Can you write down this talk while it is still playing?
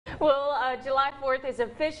Well, July 4th is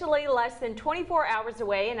officially less than 24 hours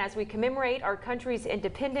away, and as we commemorate our country's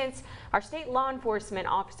independence, our state law enforcement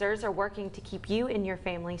officers are working to keep you and your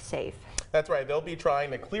family safe. That's right. They'll be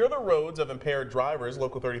trying to clear the roads of impaired drivers.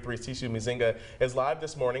 Local 33's Ticia Muzinga is live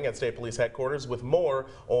this morning at State Police Headquarters with more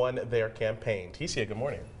on their campaign. Ticia, good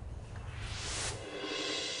morning.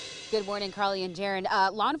 Good morning, Carly and Jaron.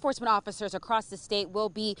 Law enforcement officers across the state will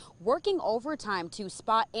be working overtime to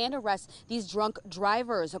spot and arrest these drunk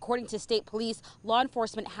drivers. According to state police, law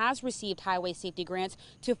enforcement has received highway safety grants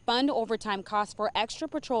to fund overtime costs for extra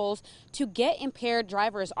patrols to get impaired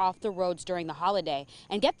drivers off the roads during the holiday.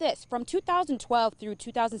 And get this, from 2012 through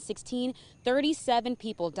 2016, 37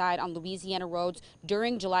 people died on Louisiana roads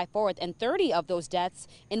during July 4th, and 30 of those deaths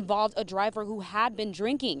involved a driver who had been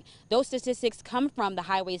drinking. Those statistics come from the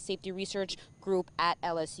Highway Safety Research Group at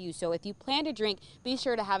LSU. So if you plan to drink, be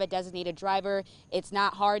sure to have a designated driver. It's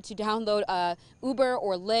not hard to download Uber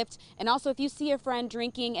or Lyft. And also, if you see a friend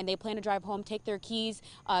drinking and they plan to drive home, take their keys,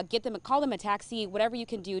 call them a taxi, whatever you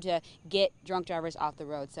can do to get drunk drivers off the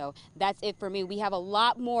road. So that's it for me. We have a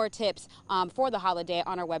lot more tips for the holiday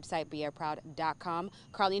on our website, beairproud.com.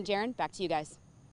 Carly and Jaron, back to you guys.